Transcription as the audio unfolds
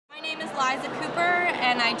Liza Cooper,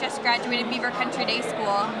 and I just graduated Beaver Country Day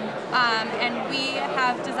School. And we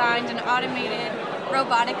have designed an automated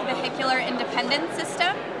robotic vehicular independence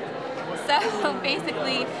system. So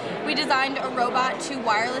basically, we designed a robot to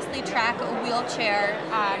wirelessly track a wheelchair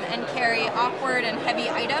and carry awkward and heavy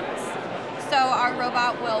items. So our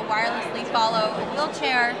robot will wirelessly follow a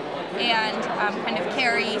wheelchair and kind of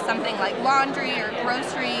carry something like laundry or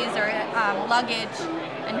groceries or luggage,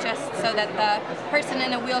 and just so that the person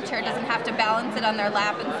in a wheelchair doesn't have to balance it on their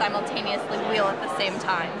lap and simultaneously wheel at the same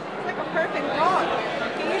time. It's like a perfect dog.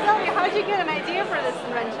 Can you tell me, how did you get an idea for this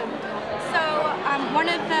invention? So one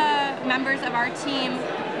of the members of our team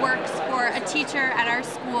works for a teacher at our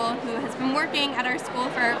school who has been working at our school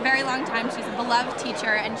for a very long time. She's a beloved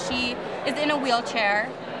teacher, and she is in a wheelchair.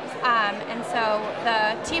 And so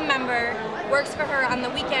the team member works for her on the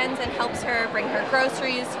weekends and helps her bring her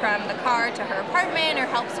groceries from the car to her apartment, or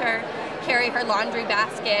helps her carry her laundry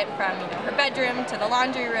basket from her bedroom to the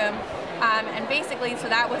laundry room. And basically, so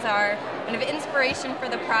that was our kind of inspiration for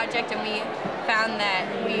the project, and we found that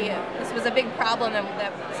this was a big problem and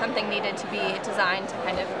that something needed to be designed to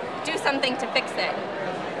kind of do something to fix it.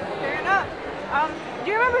 Fair enough.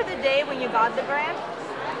 Do you remember the day when you got the grant?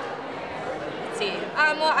 Let's see.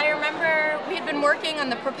 Well, I remember we had been working on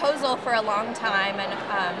the proposal for a long time, and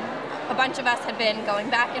a bunch of us had been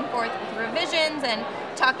going back and forth with revisions and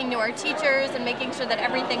talking to our teachers and making sure that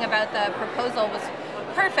everything about the proposal was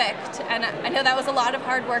perfect. And I know that was a lot of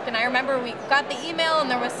hard work, and I remember we got the email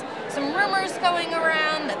and there was some rumors going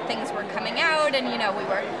around that things were coming out, and we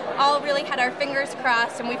were all really had our fingers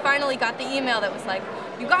crossed, and we finally got the email that was like,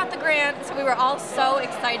 you got the grant. So we were all so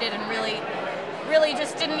excited and really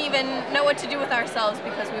just didn't even know what to do with ourselves,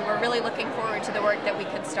 because we were really looking forward to the work that we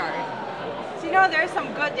could start. So there's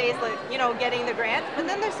some good days, like getting the grant, but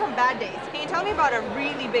then there's some bad days. Can you tell me about a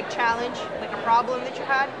really big challenge, like a problem that you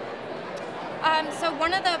had? So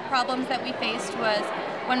one of the problems that we faced was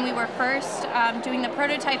when we were first doing the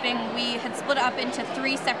prototyping, we had split up into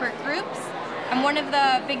 3 separate groups. And one of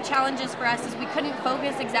the big challenges for us is we couldn't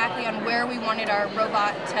focus exactly on where we wanted our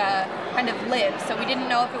robot to kind of live. So we didn't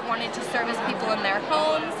know if it wanted to service people in their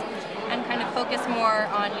homes and kind of focus more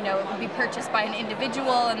on, it would be purchased by an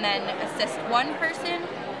individual and then assist one person,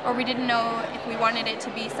 or we didn't know if we wanted it to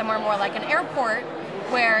be somewhere more like an airport,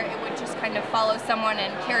 where it would just kind of follow someone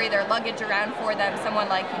and carry their luggage around for them, someone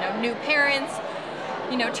like, new parents,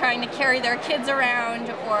 trying to carry their kids around,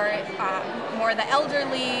 or more the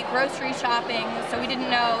elderly, grocery shopping. So we didn't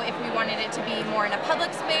know if we wanted it to be more in a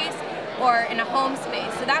public space or in a home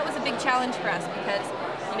space. So that was a big challenge for us, because,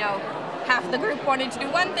 half the group wanted to do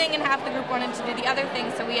one thing and half the group wanted to do the other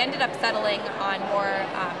thing. So we ended up settling on more,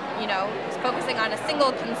 focusing on a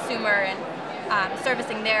single consumer and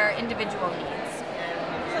servicing their individual needs.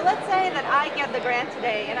 So let's say that I get the grant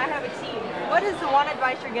today and I have a team. What is the one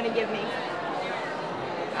advice you're going to give me?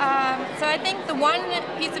 So I think the one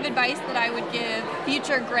piece of advice that I would give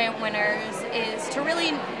future grant winners is to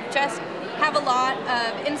really just have a lot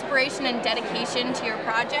of inspiration and dedication to your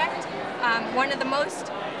project. One of the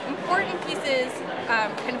most important pieces,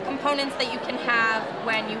 kind of components that you can have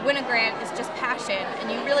when you win a grant is just passion,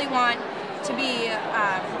 and you really want to be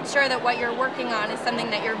sure that what you're working on is something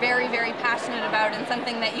that you're very, very passionate about, and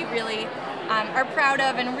something that you really are proud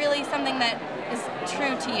of, and really something that is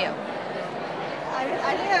true to you.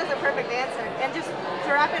 I think that was a perfect answer. And just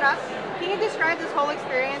to wrap it up, can you describe this whole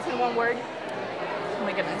experience in one word? Oh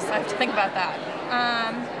my goodness, I have to think about that.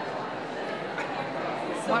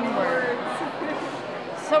 One word.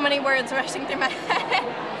 So many words rushing through my head.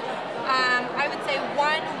 I would say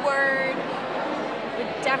one word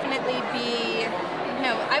would definitely be,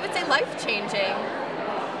 I would say life-changing.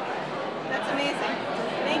 That's amazing.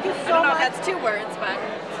 Thank you so much. I don't know if that's 2 words, but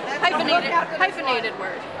hyphenated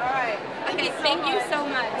word. All right. Okay, thank you so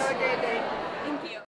much. Have a great day.